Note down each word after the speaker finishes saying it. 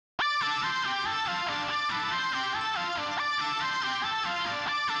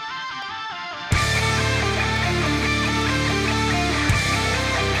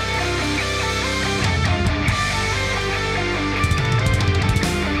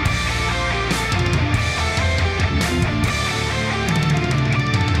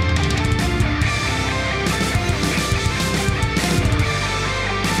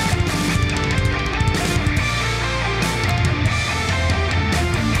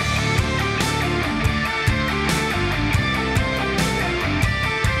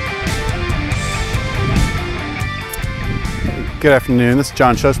Good afternoon, this is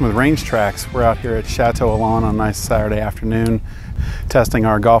John Shosman with Range Tracks. We're out here at Chateau Alon on a nice Saturday afternoon testing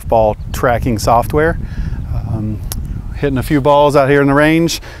our golf ball tracking software. Hitting a few balls out here in the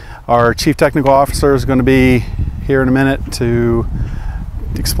range. Our Chief Technical Officer is going to be here in a minute to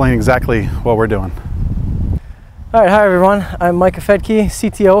explain exactly what we're doing. All right, hi everyone. I'm Micah Fedke,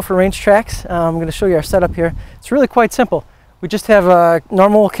 CTO for Range Tracks. I'm going to show you our setup here. It's really quite simple. We just have a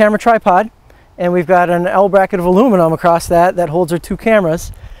normal camera tripod, and we've got an L bracket of aluminum across that holds our two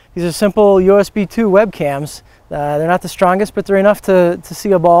cameras. These are simple USB 2 webcams. They're not the strongest, but they're enough to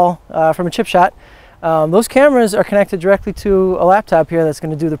see a ball from a chip shot. Those cameras are connected directly to a laptop here that's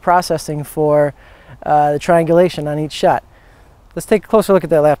going to do the processing for the triangulation on each shot. Let's take a closer look at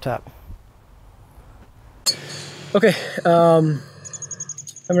that laptop. Okay, I'm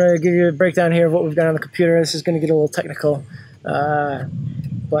going to give you a breakdown here of what we've got on the computer. This is going to get a little technical,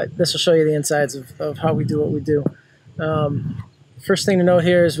 but this will show you the insides of how we do what we do. First thing to note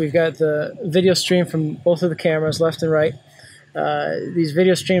here is we've got the video stream from both of the cameras, left and right. These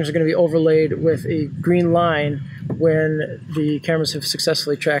video streams are going to be overlaid with a green line when the cameras have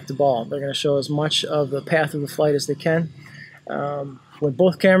successfully tracked the ball. They're going to show as much of the path of the flight as they can. When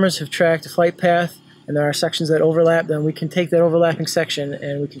both cameras have tracked the flight path and there are sections that overlap, then we can take that overlapping section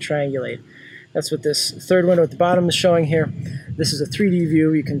and we can triangulate. That's what this third window at the bottom is showing here. This is a 3D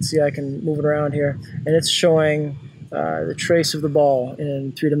view. You can see I can move it around here, and it's showing the trace of the ball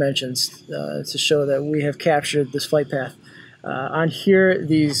in 3 dimensions to show that we have captured this flight path. On here,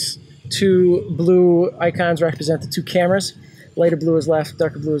 these two blue icons represent the two cameras. Lighter blue is left,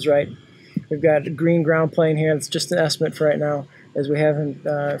 darker blue is right. We've got a green ground plane here. It's just an estimate for right now, as we haven't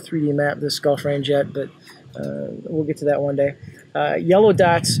 3D mapped this golf range yet, but we'll get to that one day. Yellow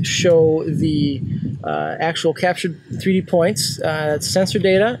dots show the actual captured 3D points. It's sensor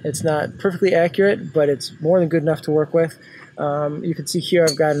data. It's not perfectly accurate, but it's more than good enough to work with. You can see here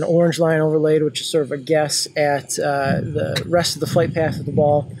I've got an orange line overlaid, which is sort of a guess at the rest of the flight path of the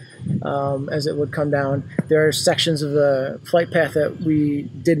ball as it would come down. There are sections of the flight path that we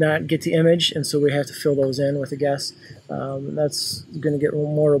did not get to image, and so we have to fill those in with a guess. That's going to get a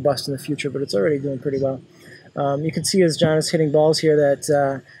little more robust in the future, but it's already doing pretty well. You can see as John is hitting balls here that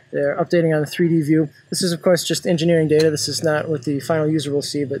they're updating on the 3D view. This is, of course, just engineering data. This is not what the final user will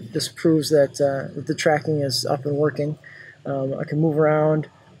see, but this proves that the tracking is up and working. I can move around.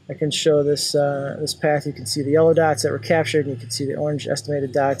 I can show this this path. You can see the yellow dots that were captured, and you can see the orange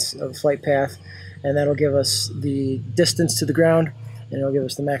estimated dots of the flight path, and that'll give us the distance to the ground, and it'll give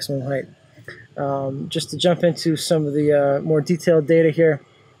us the maximum height. Just to jump into some of the more detailed data here,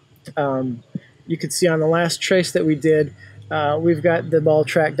 you can see on the last trace that we did, we've got the ball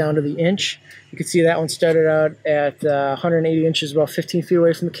tracked down to the inch. You can see that one started out at 180 inches, about 15 feet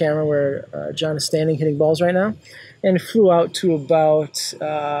away from the camera where John is standing hitting balls right now, and flew out to about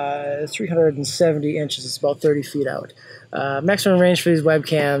 370 inches. It's about 30 feet out. Maximum range for these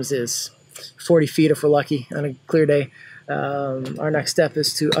webcams is 40 feet if we're lucky on a clear day. Our next step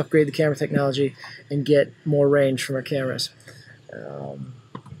is to upgrade the camera technology and get more range from our cameras.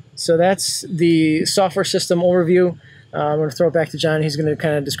 So that's the software system overview. I'm going to throw it back to John. He's going to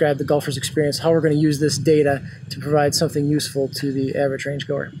kind of describe the golfer's experience, how we're going to use this data to provide something useful to the average range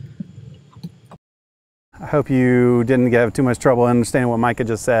goer. I hope you didn't have too much trouble understanding what Micah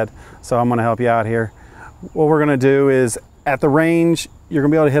just said, so I'm going to help you out here. What we're going to do is, at the range, you're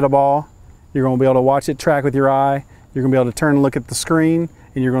going to be able to hit a ball, you're going to be able to watch it track with your eye, you're going to be able to turn and look at the screen,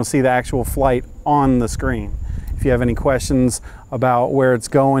 and you're going to see the actual flight on the screen. If you have any questions about where it's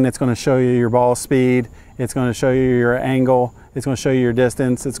going, it's going to show you your ball speed, it's going to show you your angle, it's going to show you your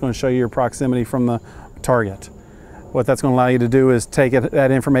distance, it's going to show you your proximity from the target. What that's going to allow you to do is take that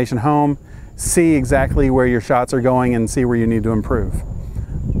information home, see exactly where your shots are going, and see where you need to improve.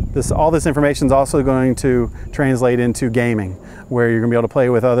 All this information is also going to translate into gaming, where you're going to be able to play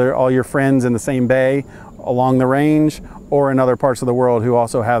with all your friends in the same bay, along the range, or in other parts of the world who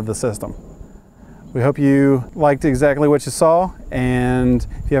also have the system. We hope you liked exactly what you saw, and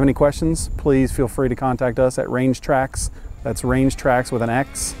if you have any questions, please feel free to contact us at Range Tracks. That's Range Tracks with an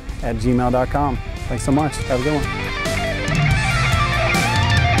X @ gmail.com. Thanks so much. Have a good one.